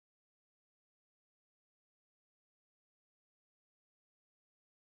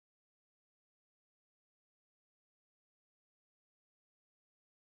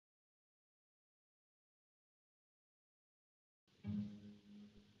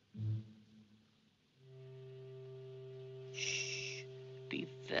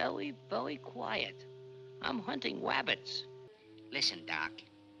very, very quiet. I'm hunting rabbits. Listen, Doc.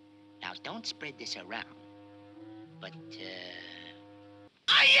 Now, don't spread this around. But,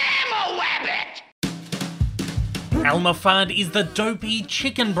 I am a rabbit! Elmer Fudd is the dopey,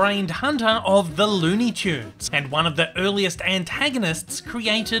 chicken-brained hunter of the Looney Tunes, and one of the earliest antagonists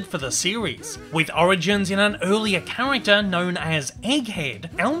created for the series. With origins in an earlier character known as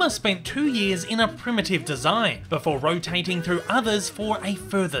Egghead, Elmer spent 2 years in a primitive design, before rotating through others for a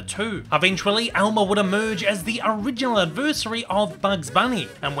further 2. Eventually, Elmer would emerge as the original adversary of Bugs Bunny,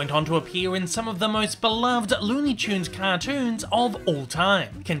 and went on to appear in some of the most beloved Looney Tunes cartoons of all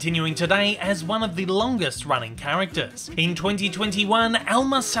time, continuing today as one of the longest-running characters. In 2021,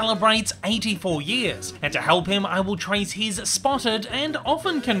 Elmer celebrates 84 years, and to help him I will trace his spotted and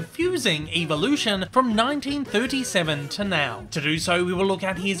often confusing evolution from 1937 to now. To do so, we will look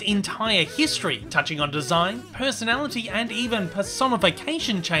at his entire history, touching on design, personality, and even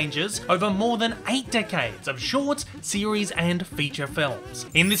personification changes over more than 8 decades of shorts, series, and feature films.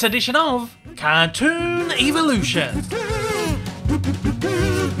 In this edition of Cartoon Evolution.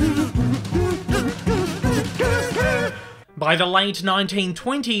 By the late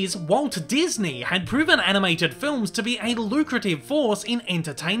 1920s, Walt Disney had proven animated films to be a lucrative force in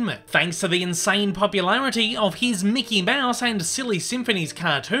entertainment, thanks to the insane popularity of his Mickey Mouse and Silly Symphonies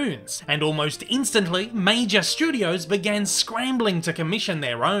cartoons, and almost instantly, major studios began scrambling to commission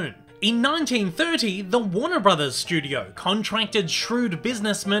their own. In 1930, the Warner Brothers studio contracted shrewd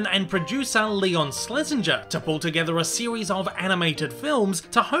businessman and producer Leon Schlesinger to pull together a series of animated films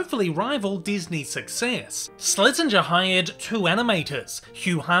to hopefully rival Disney's success. Schlesinger hired 2 animators,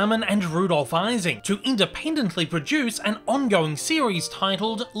 Hugh Harman and Rudolph Ising, to independently produce an ongoing series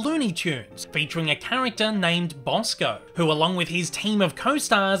titled Looney Tunes, featuring a character named Bosco, who along with his team of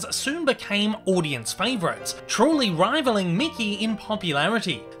co-stars soon became audience favourites, truly rivaling Mickey in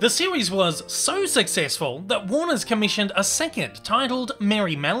popularity. The series was so successful that Warner's commissioned a second titled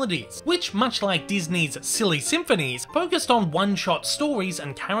Merry Melodies, which, much like Disney's Silly Symphonies, focused on one-shot stories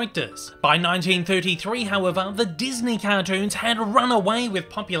and characters. By 1933, however, the Disney cartoons had run away with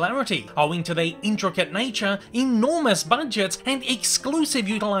popularity, owing to their intricate nature, enormous budgets, and exclusive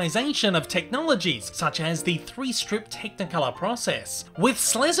utilization of technologies such as the 3-strip Technicolor process. With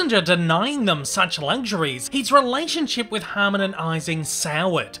Schlesinger denying them such luxuries, his relationship with Harman and Ising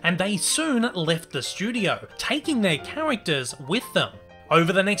soured, and they soon left the studio, taking their characters with them.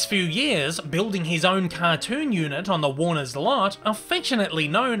 Over the next few years, building his own cartoon unit on the Warner's lot, affectionately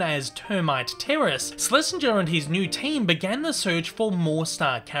known as Termite Terrace, Schlesinger and his new team began the search for more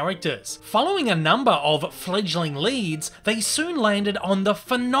star characters. Following a number of fledgling leads, they soon landed on the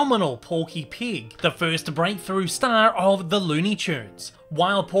phenomenal Porky Pig, the first breakthrough star of the Looney Tunes.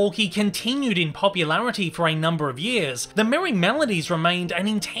 While Porky continued in popularity for a number of years, the Merry Melodies remained an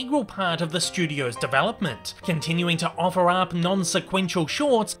integral part of the studio's development, continuing to offer up non-sequential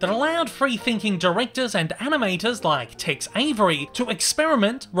shorts that allowed free-thinking directors and animators like Tex Avery to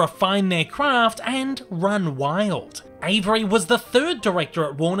experiment, refine their craft, and run wild. Avery was the 3rd director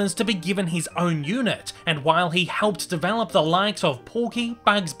at Warner's to be given his own unit, and while he helped develop the likes of Porky,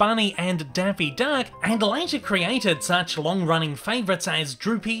 Bugs Bunny, and Daffy Duck, and later created such long-running favourites as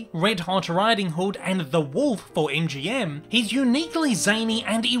Droopy, Red Hot Riding Hood, and The Wolf for MGM, his uniquely zany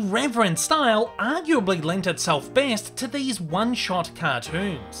and irreverent style arguably lent itself best to these one-shot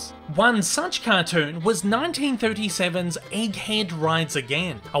cartoons. One such cartoon was 1937's Egghead Rides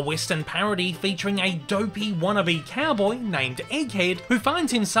Again, a western parody featuring a dopey wannabe cowboy named Egghead who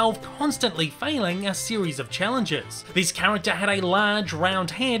finds himself constantly failing a series of challenges. This character had a large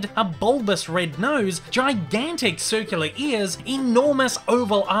round head, a bulbous red nose, gigantic circular ears, enormous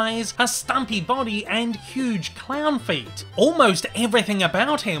oval eyes, a stumpy body, and huge clown feet. Almost everything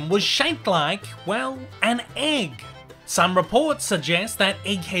about him was shaped like, well, an egg. Some reports suggest that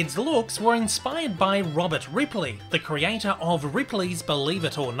Egghead's looks were inspired by Robert Ripley, the creator of Ripley's Believe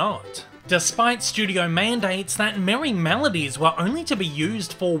It or Not. Despite studio mandates that Merry Melodies were only to be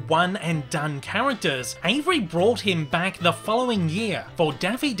used for one-and-done characters, Avery brought him back the following year for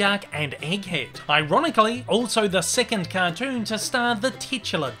Daffy Duck and Egghead, ironically also the second cartoon to star the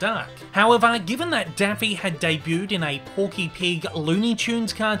titular duck. However, given that Daffy had debuted in a Porky Pig Looney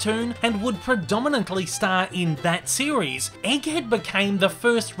Tunes cartoon and would predominantly star in that series, Egghead became the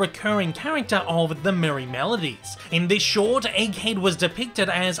first recurring character of the Merry Melodies. In this short, Egghead was depicted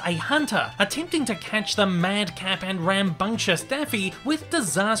as a hunter attempting to catch the madcap and rambunctious Daffy with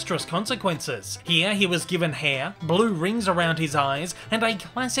disastrous consequences. Here he was given hair, blue rings around his eyes, and a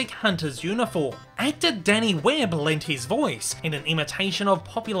classic hunter's uniform. Actor Danny Webb lent his voice in an imitation of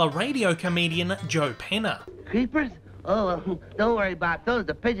popular radio comedian Joe Penner. Creepers? Oh, don't worry about those.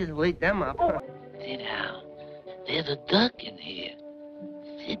 The pigeons will eat them up. Sit down. There's a duck in here.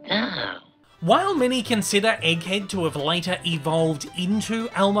 Sit down. While many consider Egghead to have later evolved into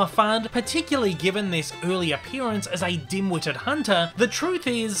Elmer Fudd, particularly given this early appearance as a dim-witted hunter, the truth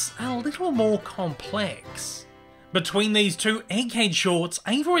is a little more complex. Between these two Egghead shorts,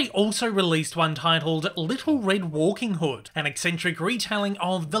 Avery also released one titled Little Red Walking Hood, an eccentric retelling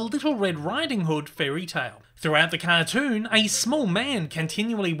of the Little Red Riding Hood fairy tale. Throughout the cartoon, a small man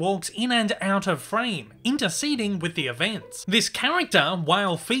continually walks in and out of frame, interceding with the events. This character,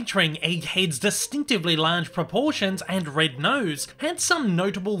 while featuring Egghead's distinctively large proportions and red nose, had some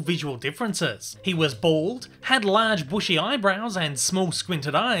notable visual differences. He was bald, had large bushy eyebrows and small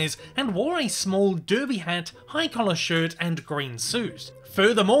squinted eyes, and wore a small derby hat, high collar shirt and green suit.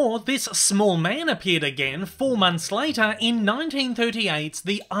 Furthermore, this small man appeared again 4 months later in 1938's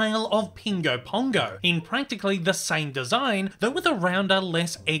The Isle of Pingo Pongo, in practically the same design, though with a rounder,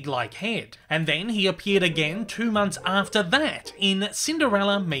 less egg-like head. And then he appeared again 2 months after that in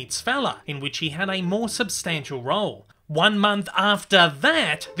Cinderella Meets Fella, in which he had a more substantial role. 1 month after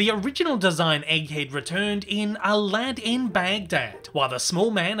that, the original design Egghead returned in A Lad in Baghdad, while the small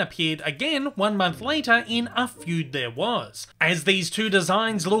man appeared again 1 month later in A Feud There Was. As these two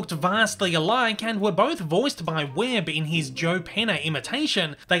designs looked vastly alike and were both voiced by Webb in his Joe Penner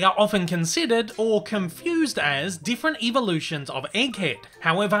imitation, they are often considered or confused as different evolutions of Egghead.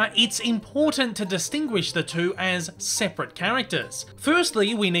 However, it's important to distinguish the two as separate characters.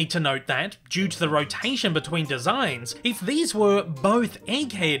 Firstly, we need to note that, due to the rotation between designs, if these were both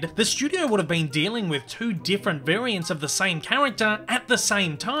Egghead, the studio would have been dealing with two different variants of the same character at the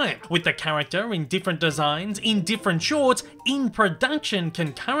same time, with the character in different designs, in different shorts, in production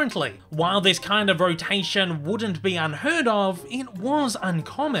concurrently. While this kind of rotation wouldn't be unheard of, it was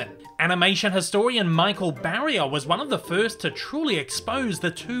uncommon. Animation historian Michael Barrier was one of the first to truly expose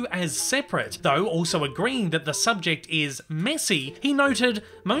the two as separate, though also agreeing that the subject is messy. He noted,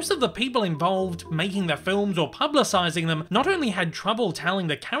 most of the people involved making the films or publicising them not only had trouble telling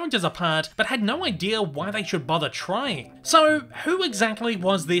the characters apart, but had no idea why they should bother trying. So who exactly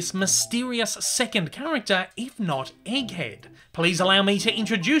was this mysterious second character if not Egghead? Please allow me to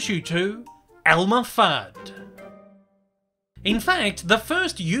introduce you to Elmer Fudd. In fact, the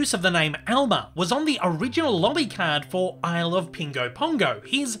first use of the name Elmer was on the original lobby card for Isle of Pingo Pongo,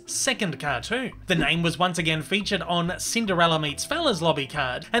 his second cartoon. The name was once again featured on Cinderella Meets Fella's lobby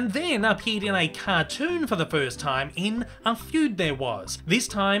card, and then appeared in a cartoon for the first time in A Feud There Was, this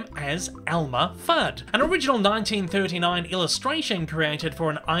time as Elmer Fudd. An original 1939 illustration created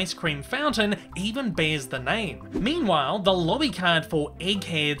for an ice cream fountain even bears the name. Meanwhile, the lobby card for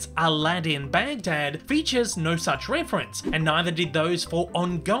Egghead's A Lad in Baghdad features no such reference, and neither did those for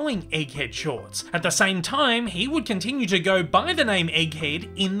ongoing Egghead shorts. At the same time, he would continue to go by the name Egghead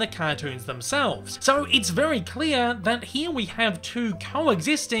in the cartoons themselves. So it's very clear that here we have two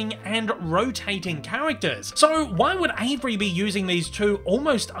coexisting and rotating characters. So why would Avery be using these two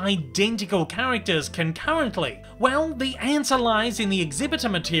almost identical characters concurrently? Well, the answer lies in the exhibitor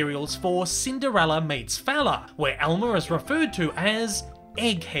materials for Cinderella Meets Fella, where Elmer is referred to as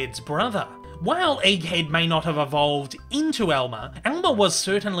Egghead's brother. While Egghead may not have evolved into Elmer, Elmer was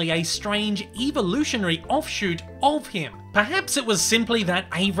certainly a strange evolutionary offshoot of him. Perhaps it was simply that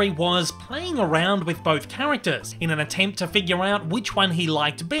Avery was playing around with both characters in an attempt to figure out which one he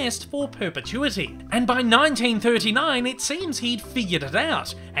liked best for perpetuity. And by 1939, it seems he'd figured it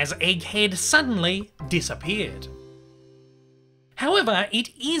out, as Egghead suddenly disappeared. However, it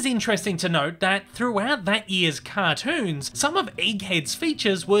is interesting to note that throughout that year's cartoons, some of Egghead's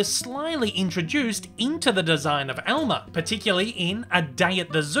features were slyly introduced into the design of Elmer, particularly in A Day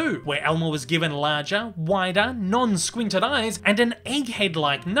at the Zoo, where Elmer was given larger, wider, non-squinted eyes and an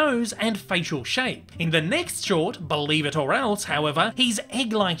Egghead-like nose and facial shape. In the next short, Believe It or Else, however, his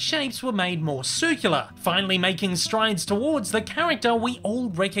egg-like shapes were made more circular, finally making strides towards the character we all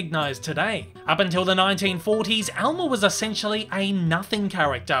recognise today. Up until the 1940s, Elmer was essentially a nothing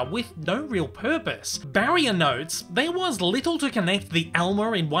character with no real purpose. Barrier notes, there was little to connect the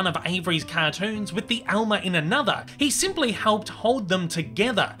Elmer in one of Avery's cartoons with the Elmer in another. He simply helped hold them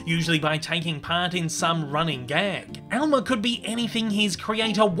together, usually by taking part in some running gag. Elmer could be anything his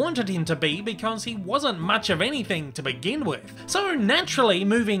creator wanted him to be because he wasn't much of anything to begin with. So naturally,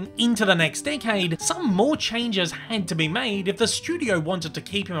 moving into the next decade, some more changes had to be made if the studio wanted to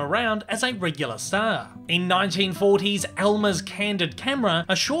keep him around as a regular star. In 1940s, Elmer's Candid Camera,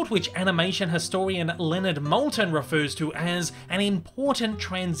 a short which animation historian Leonard Moulton refers to as an important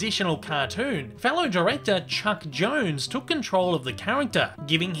transitional cartoon, fellow director Chuck Jones took control of the character,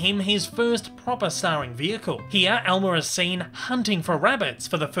 giving him his first proper starring vehicle. Here, Elmer is seen hunting for rabbits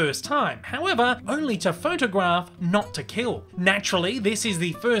for the first time, however, only to photograph, not to kill. Naturally, this is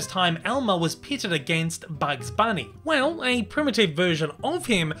the first time Elmer was pitted against Bugs Bunny. Well, a primitive version of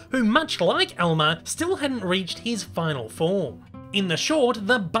him who, much like Elmer, still hadn't reached his final form. In the short,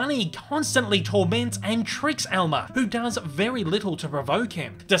 the bunny constantly torments and tricks Elmer, who does very little to provoke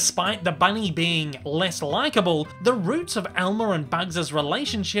him. Despite the bunny being less likable, the roots of Elmer and Bugs'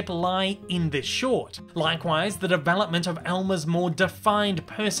 relationship lie in this short. Likewise, the development of Elmer's more defined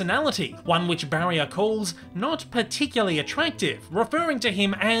personality, one which Barrier calls not particularly attractive, referring to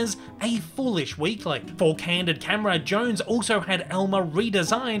him as a foolish weakling. For Candid Camera, Jones also had Elmer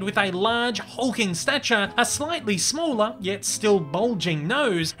redesigned with a large, hulking stature, a slightly smaller, yet still bulging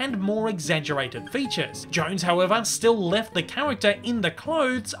nose, and more exaggerated features. Jones, however, still left the character in the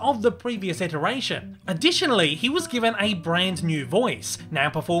clothes of the previous iteration. Additionally, he was given a brand new voice, now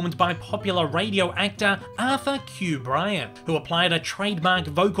performed by popular radio actor Arthur Q. Bryan, who applied a trademark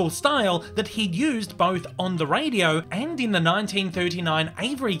vocal style that he'd used both on the radio and in the 1939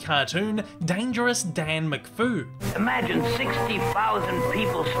 Avery cartoon Dangerous Dan McFoo. Imagine 60,000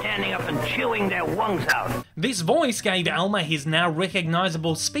 people standing up and chewing their lungs out. This voice gave Elmer his now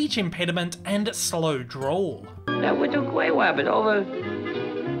recognisable speech impediment and slow drawl. Now we took away Wabbit over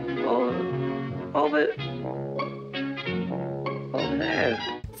there.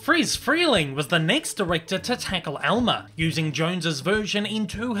 Friz Freleng was the next director to tackle Elmer, using Jones's version in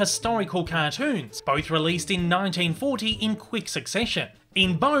two historical cartoons, both released in 1940 in quick succession.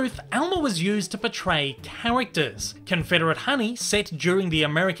 In both, Elmer was used to portray characters. Confederate Honey, set during the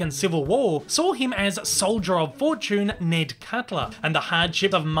American Civil War, saw him as Soldier of Fortune Ned Cutler, and The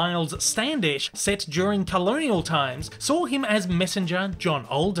Hardship of Miles Standish, set during colonial times, saw him as Messenger John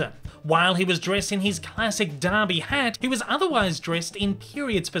Alden. While he was dressed in his classic derby hat, he was otherwise dressed in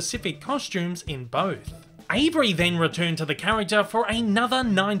period-specific costumes in both. Avery then returned to the character for another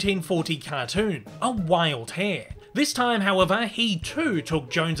 1940 cartoon, A Wild Hare. This time, however, he too took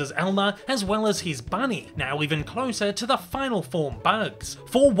Jones's Elmer as well as his bunny, now even closer to the final form Bugs.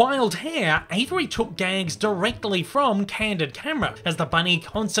 For Wild Hare, Avery took gags directly from Candid Camera, as the bunny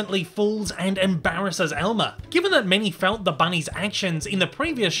constantly fools and embarrasses Elmer. Given that many felt the bunny's actions in the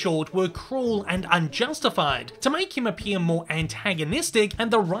previous short were cruel and unjustified, to make him appear more antagonistic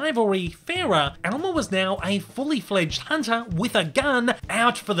and the rivalry fairer, Elmer was now a fully fledged hunter with a gun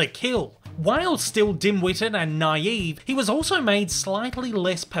out for the kill. While still dim-witted and naive, he was also made slightly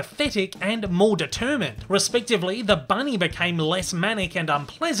less pathetic and more determined. Respectively, the bunny became less manic and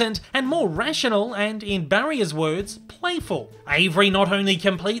unpleasant, and more rational and, in Barrier's words, playful. Avery not only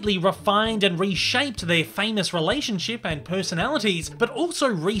completely refined and reshaped their famous relationship and personalities, but also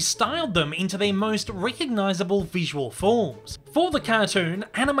restyled them into their most recognisable visual forms. For the cartoon,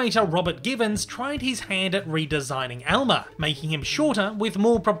 animator Robert Givens tried his hand at redesigning Elmer, making him shorter with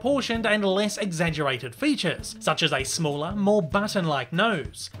more proportioned and less exaggerated features, such as a smaller, more button-like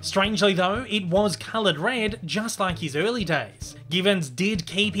nose. Strangely though, it was coloured red just like his early days. Givens did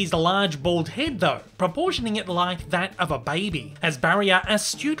keep his large bald head though, proportioning it like that of a baby. As Barrier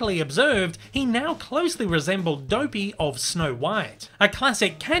astutely observed, he now closely resembled Dopey of Snow White. A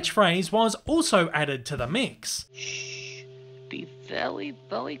classic catchphrase was also added to the mix. Shh, be very,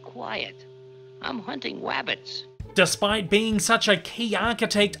 very quiet. I'm hunting rabbits. Despite being such a key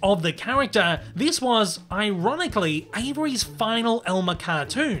architect of the character, this was, ironically, Avery's final Elmer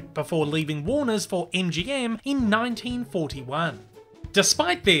cartoon before leaving Warner's for MGM in 1941.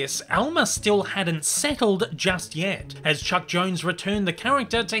 Despite this, Elmer still hadn't settled just yet, as Chuck Jones returned the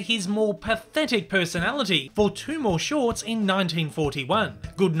character to his more pathetic personality for two more shorts in 1941,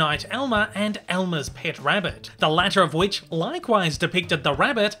 Goodnight Elmer and Elmer's Pet Rabbit, the latter of which likewise depicted the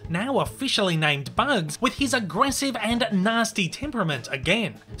rabbit, now officially named Bugs, with his aggressive and nasty temperament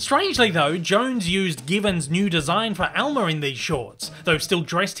again. Strangely though, Jones used Givens' new design for Elmer in these shorts, though still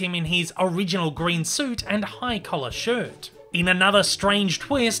dressed him in his original green suit and high collar shirt. In another strange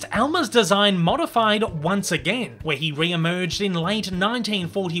twist, Elmer's design modified once again, where he re-emerged in late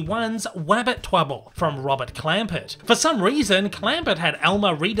 1941's Wabbit Twubble from Robert Clampett. For some reason, Clampett had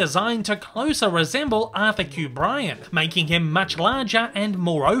Elmer redesigned to closer resemble Arthur Q. Bryan, making him much larger and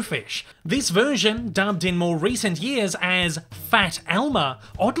more oafish. This version, dubbed in more recent years as Fat Elmer,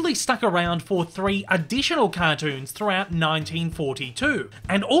 oddly stuck around for 3 additional cartoons throughout 1942,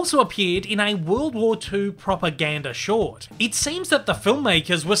 and also appeared in a World War II propaganda short. It seems that the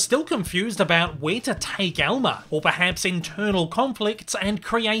filmmakers were still confused about where to take Elmer, or perhaps internal conflicts and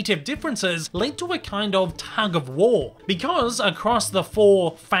creative differences led to a kind of tug of war, because across the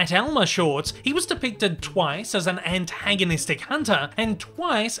 4 Fat Elmer shorts, he was depicted twice as an antagonistic hunter and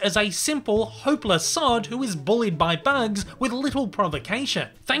twice as a simple, hopeless sod who is bullied by bugs with little provocation.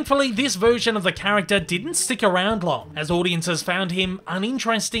 Thankfully, this version of the character didn't stick around long, as audiences found him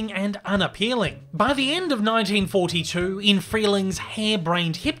uninteresting and unappealing. By the end of 1942, in Freeling's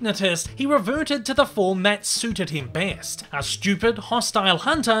Hair-Brained Hypnotist, he reverted to the form that suited him best, a stupid, hostile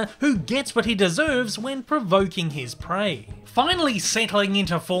hunter who gets what he deserves when provoking his prey. Finally settling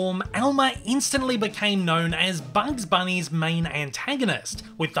into form, Elmer instantly became known as Bugs Bunny's main antagonist,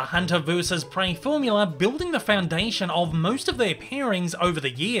 with the hunter versus prey formula building the foundation of most of their pairings over the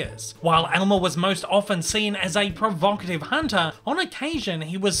years. While Elmer was most often seen as a provocative hunter, on occasion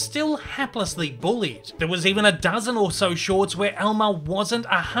he was still haplessly bullied. There was even a dozen or so shorts where Elmer wasn't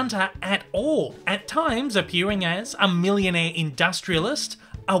a hunter at all, at times appearing as a millionaire industrialist,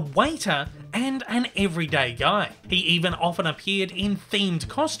 a waiter, and an everyday guy. He even often appeared in themed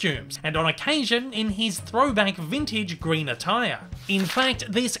costumes, and on occasion in his throwback vintage green attire. In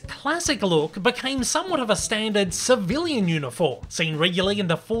fact, this classic look became somewhat of a standard civilian uniform, seen regularly in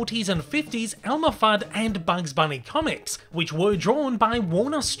the 40s and 50s Elmer Fudd and Bugs Bunny comics, which were drawn by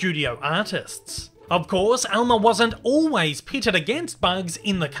Warner Studio artists. Of course, Elmer wasn't always pitted against Bugs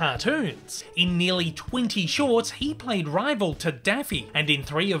in the cartoons. In nearly 20 shorts, he played rival to Daffy, and in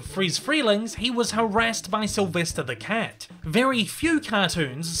 3 of Friz Freeling's, he was harassed by Sylvester the Cat. Very few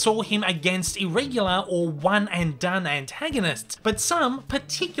cartoons saw him against irregular or one-and-done antagonists, but some,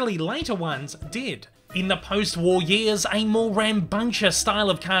 particularly later ones, did. In the post-war years, a more rambunctious style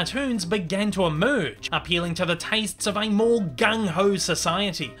of cartoons began to emerge, appealing to the tastes of a more gung-ho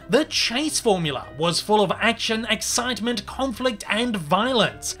society. The chase formula was full of action, excitement, conflict, and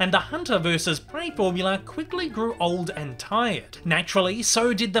violence, and the hunter versus prey formula quickly grew old and tired. Naturally,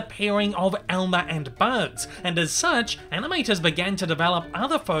 so did the pairing of Elmer and Bugs, and as such, animators began to develop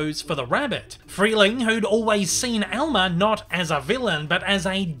other foes for the rabbit. Freeling, who'd always seen Elmer not as a villain, but as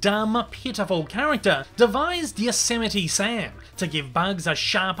a dumb, pitiful character, devised Yosemite Sam to give Bugs a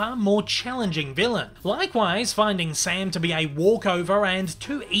sharper, more challenging villain. Likewise, finding Sam to be a walkover and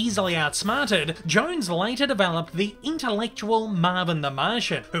too easily outsmarted, Jones later developed the intellectual Marvin the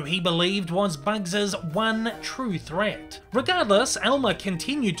Martian, who he believed was Bugs' one true threat. Regardless, Elmer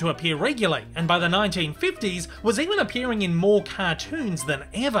continued to appear regularly, and by the 1950s was even appearing in more cartoons than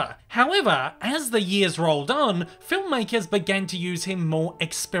ever. However, as the years rolled on, filmmakers began to use him more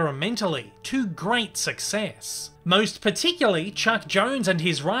experimentally, to great success. Most particularly, Chuck Jones and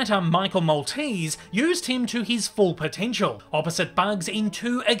his writer Michael Maltese used him to his full potential, opposite Bugs in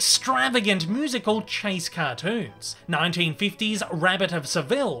 2 extravagant musical chase cartoons. 1950's Rabbit of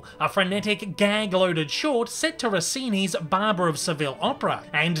Seville, a frenetic, gag-loaded short set to Rossini's Barber of Seville opera,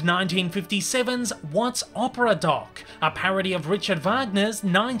 and 1957's What's Opera Doc, a parody of Richard Wagner's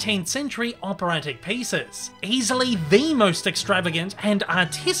 19th century operatic pieces. Easily the most extravagant and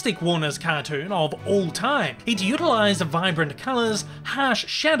artistic Warner's cartoon of all time, it utilised vibrant colours, harsh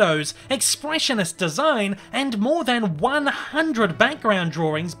shadows, expressionist design, and more than 100 background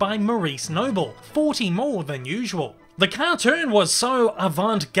drawings by Maurice Noble, 40 more than usual. The cartoon was so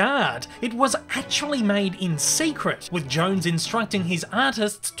avant-garde, it was actually made in secret, with Jones instructing his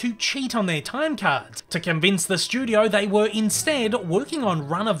artists to cheat on their time cards, to convince the studio they were instead working on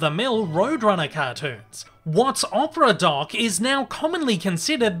run-of-the-mill Roadrunner cartoons. What's Opera Doc is now commonly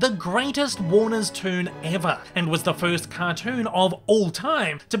considered the greatest Warner's tune ever, and was the first cartoon of all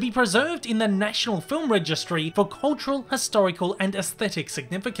time to be preserved in the National Film Registry for cultural, historical, and aesthetic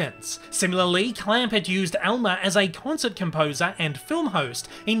significance. Similarly, Clampett used Elmer as a concert composer and film host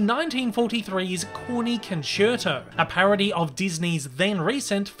in 1943's Corny Concerto, a parody of Disney's then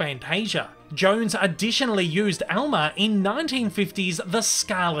recent Fantasia. Jones additionally used Elmer in 1950's The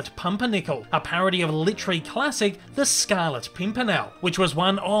Scarlet Pumpernickel, a parody of literary classic The Scarlet Pimpernel, which was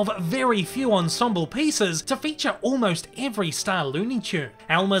one of very few ensemble pieces to feature almost every star Looney Tune.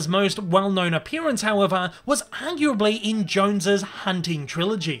 Elmer's most well-known appearance, however, was arguably in Jones's Hunting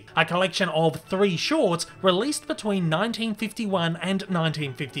Trilogy, a collection of 3 shorts released between 1951 and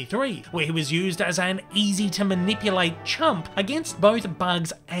 1953, where he was used as an easy-to-manipulate chump against both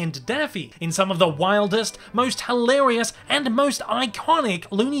Bugs and Daffy, in some of the wildest, most hilarious, and most iconic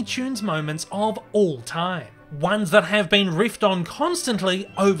Looney Tunes moments of all time. Ones that have been riffed on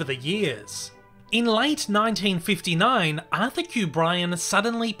constantly over the years. In late 1959, Arthur Q. Bryan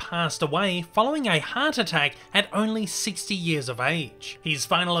suddenly passed away following a heart attack at only 60 years of age. His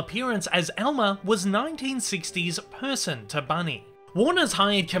final appearance as Elmer was 1960's Person to Bunny. Warner's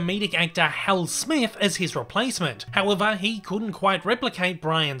hired comedic actor Hal Smith as his replacement. However, he couldn't quite replicate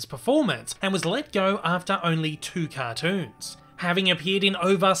Bryan's performance and was let go after only 2 cartoons. Having appeared in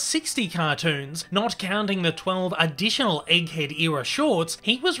over 60 cartoons, not counting the 12 additional Egghead era shorts,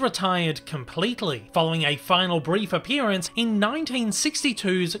 he was retired completely, following a final brief appearance in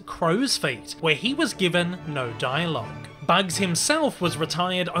 1962's Crow's Feet, where he was given no dialogue. Bugs himself was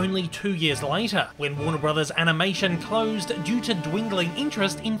retired only 2 years later, when Warner Bros. Animation closed due to dwindling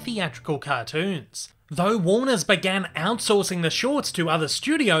interest in theatrical cartoons. Though Warner's began outsourcing the shorts to other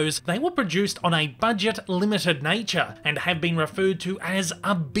studios, they were produced on a budget-limited nature and have been referred to as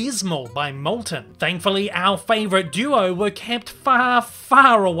abysmal by Moulton. Thankfully, our favourite duo were kept far,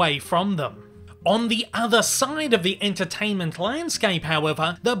 far away from them. On the other side of the entertainment landscape,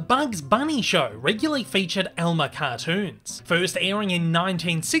 however, the Bugs Bunny Show regularly featured Elmer cartoons. First airing in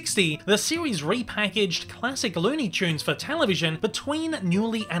 1960, the series repackaged classic Looney Tunes for television between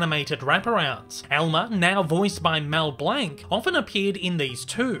newly animated wraparounds. Elmer, now voiced by Mel Blanc, often appeared in these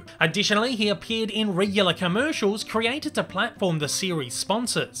too. Additionally, he appeared in regular commercials created to platform the series'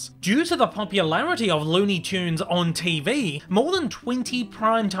 sponsors. Due to the popularity of Looney Tunes on TV, more than 20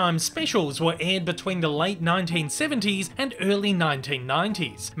 primetime specials were aired between the late 1970s and early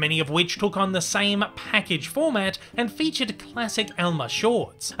 1990s, many of which took on the same package format and featured classic Elmer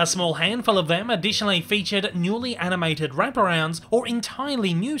shorts. A small handful of them additionally featured newly animated wraparounds or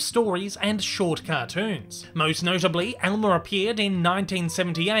entirely new stories and short cartoons. Most notably, Elmer appeared in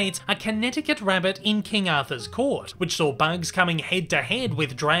 1978's A Connecticut Rabbit in King Arthur's Court, which saw Bugs coming head-to-head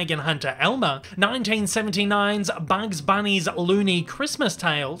with Dragon Hunter Elmer, 1979's Bugs Bunny's Looney Christmas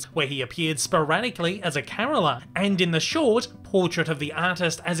Tales, where he appeared sporadically as a caroller, and in the short, Portrait of the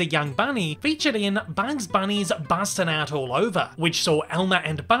Artist as a Young Bunny, featured in Bugs Bunny's Bustin' Out All Over, which saw Elmer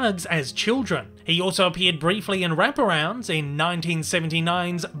and Bugs as children. He also appeared briefly in wraparounds in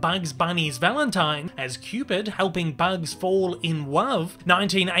 1979's Bugs Bunny's Valentine as Cupid helping Bugs fall in love,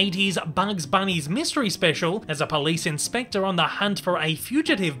 1980's Bugs Bunny's Mystery Special as a police inspector on the hunt for a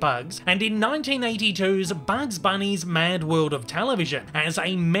fugitive Bugs, and in 1982's Bugs Bunny's Mad World of Television as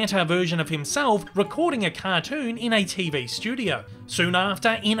a meta version of himself recording a cartoon in a TV studio. Soon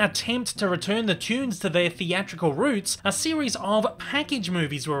after, in attempt to return the tunes to their theatrical roots, a series of package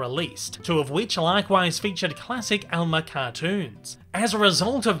movies were released, 2 of which likewise featured classic Elmer cartoons. As a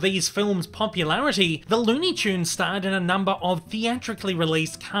result of these films' popularity, the Looney Tunes starred in a number of theatrically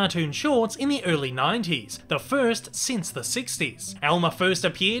released cartoon shorts in the early 90s, the first since the 60s. Elmer first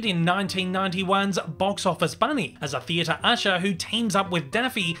appeared in 1991's Box Office Bunny as a theatre usher who teams up with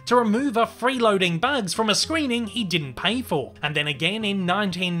Daffy to remove a freeloading Bugs from a screening he didn't pay for, and then again in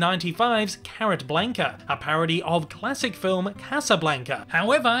 1995's Carrot Blanca, a parody of classic film Casablanca.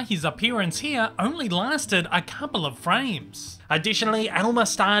 However, his appearance here only lasted a couple of frames. Additionally, Elmer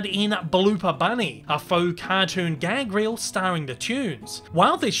starred in Blooper Bunny, a faux cartoon gag reel starring the tunes.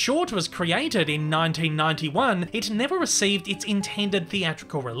 While this short was created in 1991, it never received its intended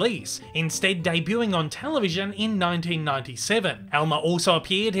theatrical release, instead debuting on television in 1997. Elmer also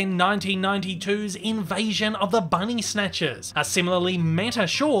appeared in 1992's Invasion of the Bunny Snatchers, a similarly meta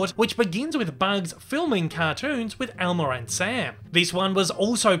short which begins with Bugs filming cartoons with Elmer and Sam. This one was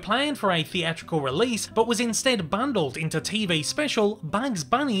also planned for a theatrical release, but was instead bundled into TV special Bugs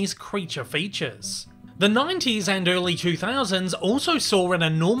Bunny's Creature Features. The 90s and early 2000s also saw an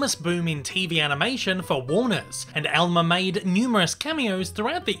enormous boom in TV animation for Warner's, and Elmer made numerous cameos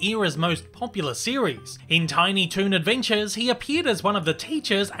throughout the era's most popular series. In Tiny Toon Adventures, he appeared as one of the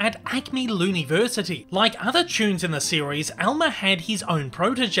teachers at Acme Looniversity. Like other tunes in the series, Elmer had his own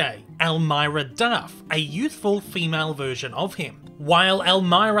protege, Elmira Duff, a youthful female version of him. While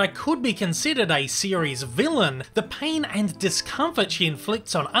Elmira could be considered a series villain, the pain and discomfort she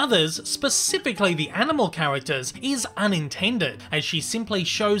inflicts on others, specifically the animal characters, is unintended, as she simply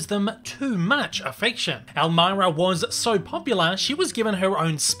shows them too much affection. Elmira was so popular, she was given her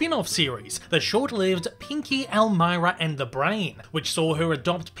own spin-off series, the short-lived Pinky, Elmira and the Brain, which saw her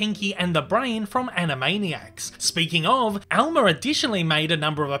adopt Pinky and the Brain from Animaniacs. Speaking of, Elmer additionally made a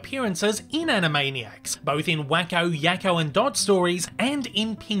number of appearances in Animaniacs, both in Wacko, Yakko and Dot stories and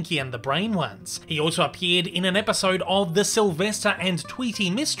in Pinky and the Brain ones. He also appeared in an episode of the Sylvester and Tweety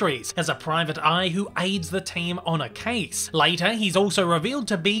Mysteries as a private eye who aids the team on a case. Later, he's also revealed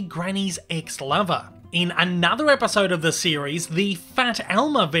to be Granny's ex-lover. In another episode of the series, the Fat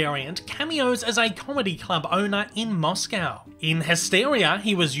Elmer variant cameos as a comedy club owner in Moscow. In Hysteria,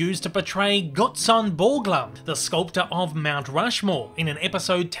 he was used to portray Gotson Borglum, the sculptor of Mount Rushmore, in an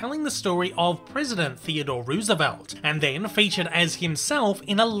episode telling the story of President Theodore Roosevelt, and then featured as himself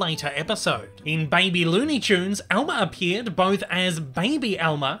in a later episode. In Baby Looney Tunes, Elmer appeared both as Baby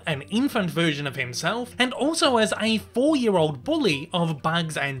Elmer, an infant version of himself, and also as a 4-year-old bully of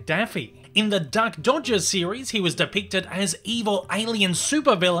Bugs and Daffy. In the Duck Dodgers series, he was depicted as evil alien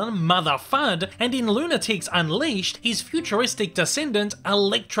supervillain Mother Fudd, and in Lunatics Unleashed, his futuristic descendant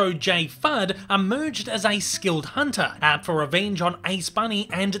Electro J. Fudd emerged as a skilled hunter, out for revenge on Ace Bunny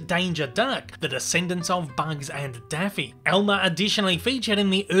and Danger Duck, the descendants of Bugs and Daffy. Elmer additionally featured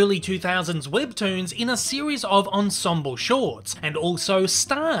in the early 2000s webtoons in a series of ensemble shorts, and also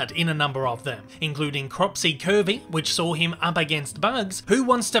starred in a number of them, including Cropsy Curvy, which saw him up against Bugs, Who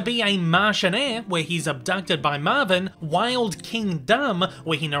Wants to Be a Martian, where he's abducted by Marvin, Wild King Dumb,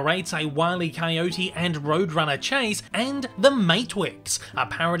 where he narrates a Wile E. Coyote and Roadrunner chase, and The Matrix, a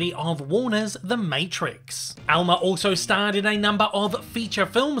parody of Warner's The Matrix. Elmer also starred in a number of feature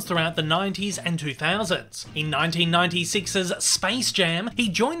films throughout the 90s and 2000s. In 1996's Space Jam, he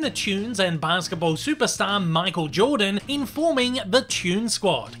joined the Tunes and basketball superstar Michael Jordan in forming the Tune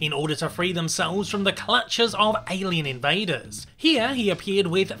Squad in order to free themselves from the clutches of alien invaders. Here, he appeared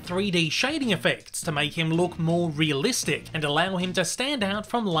with 3D shading effects to make him look more realistic and allow him to stand out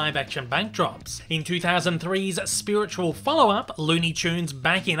from live-action backdrops. In 2003's spiritual follow-up, Looney Tunes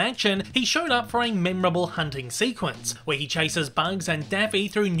Back in Action, he showed up for a memorable hunting sequence, where he chases Bugs and Daffy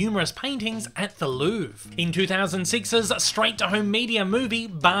through numerous paintings at the Louvre. In 2006's straight-to-home media movie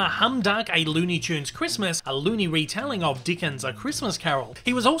Bah Humduck, A Looney Tunes Christmas, a loony retelling of Dickens' A Christmas Carol,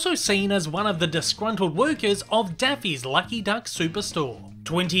 he was also seen as one of the disgruntled workers of Daffy's Lucky Duck Superstore.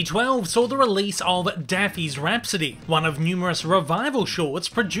 2012 saw the release of Daffy's Rhapsody, one of numerous revival shorts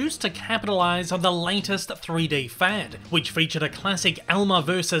produced to capitalise on the latest 3D fad, which featured a classic Elmer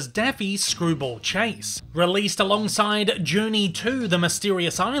vs. Daffy screwball chase. Released alongside Journey to the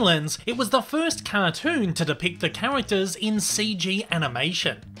Mysterious Islands, it was the first cartoon to depict the characters in CG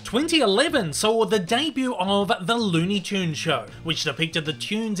animation. 2011 saw the debut of The Looney Tunes Show, which depicted the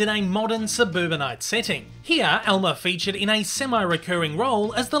Tunes in a modern suburbanite setting. Here, Elmer featured in a semi-recurring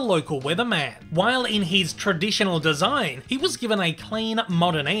role as the local weatherman. While in his traditional design, he was given a clean,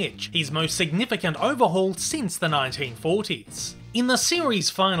 modern edge, his most significant overhaul since the 1940s. In the series'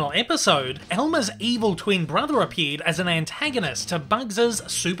 final episode, Elmer's evil twin brother appeared as an antagonist to Bugs'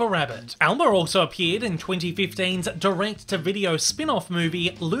 Super Rabbit. Elmer also appeared in 2015's direct-to-video spin-off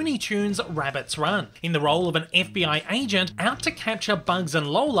movie Looney Tunes Rabbit's Run, in the role of an FBI agent out to capture Bugs and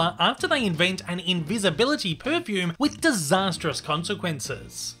Lola after they invent an invisibility perfume with disastrous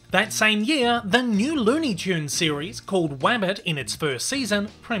consequences. That same year, the new Looney Tunes series, called Wabbit in its first season,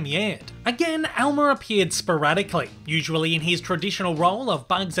 premiered. Again, Elmer appeared sporadically, usually in his traditional role of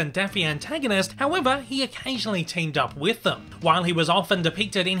Bugs and Daffy antagonist, however, he occasionally teamed up with them. While he was often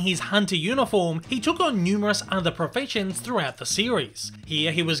depicted in his hunter uniform, he took on numerous other professions throughout the series.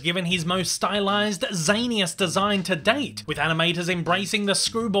 Here he was given his most stylized, zaniest design to date, with animators embracing the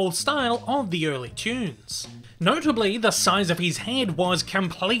screwball style of the early Tunes. Notably, the size of his head was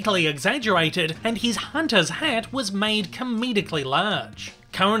completely exaggerated, and his hunter's hat was made comedically large.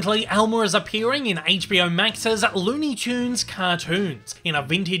 Currently, Elmer is appearing in HBO Max's Looney Tunes cartoons, in a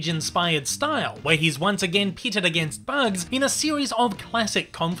vintage-inspired style, where he's once again pitted against Bugs in a series of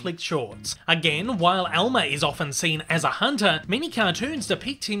classic conflict shorts. Again, while Elmer is often seen as a hunter, many cartoons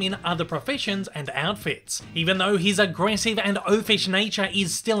depict him in other professions and outfits. Even though his aggressive and oafish nature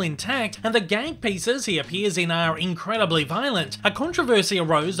is still intact, and the gag pieces he appears in are incredibly violent, a controversy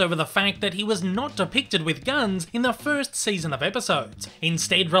arose over the fact that he was not depicted with guns in the first season of episodes, instead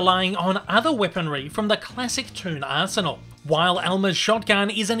relying on other weaponry from the classic Toon arsenal. While Elmer's shotgun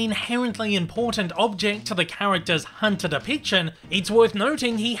is an inherently important object to the character's hunter depiction, it's worth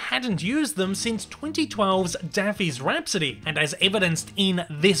noting he hadn't used them since 2012's Daffy's Rhapsody, and as evidenced in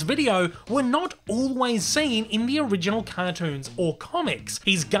this video, were not always seen in the original cartoons or comics.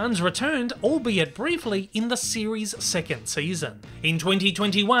 His guns returned, albeit briefly, in the series' second season. In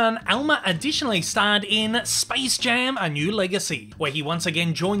 2021, Elmer additionally starred in Space Jam: A New Legacy, where he once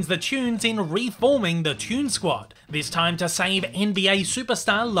again joins the Tunes in reforming the Tune Squad, this time to save NBA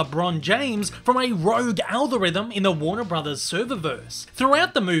superstar LeBron James from a rogue algorithm in the Warner Brothers serververse.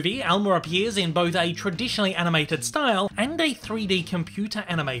 Throughout the movie, Elmer appears in both a traditionally animated style and a 3D computer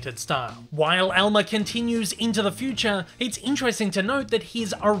animated style. While Elmer continues into the future, it's interesting to note that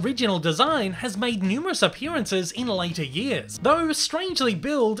his original design has made numerous appearances in later years, though strangely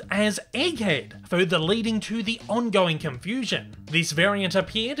billed as Egghead, further leading to the ongoing confusion. This variant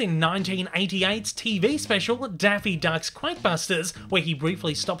appeared in 1988's TV special Daffy Duck's Quackbusters, where he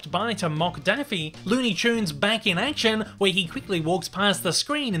briefly stopped by to mock Daffy, Looney Tunes Back in Action, where he quickly walks past the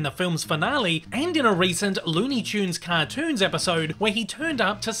screen in the film's finale, and in a recent Looney Tunes cartoons episode where he turned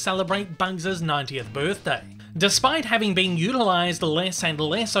up to celebrate Bugs' 90th birthday. Despite having been utilised less and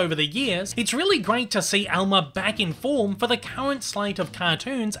less over the years, it's really great to see Elmer back in form for the current slate of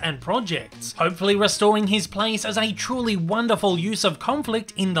cartoons and projects, hopefully restoring his place as a truly wonderful use of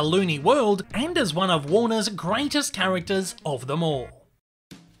conflict in the Looney world and as one of Warner's greatest characters of them all.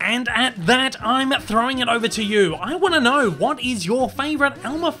 And at that, I'm throwing it over to you. I want to know, what is your favourite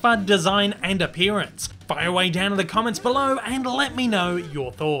Elmer Fudd design and appearance? Fire away down in the comments below and let me know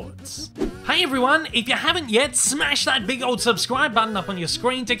your thoughts. Hey everyone, if you haven't yet, smash that big old subscribe button up on your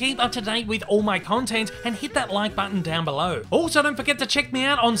screen to keep up to date with all my content, and hit that like button down below. Also, don't forget to check me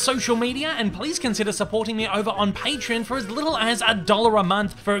out on social media, and please consider supporting me over on Patreon for as little as $1 a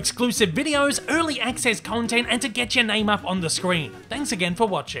month for exclusive videos, early access content, and to get your name up on the screen. Thanks again for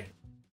watching.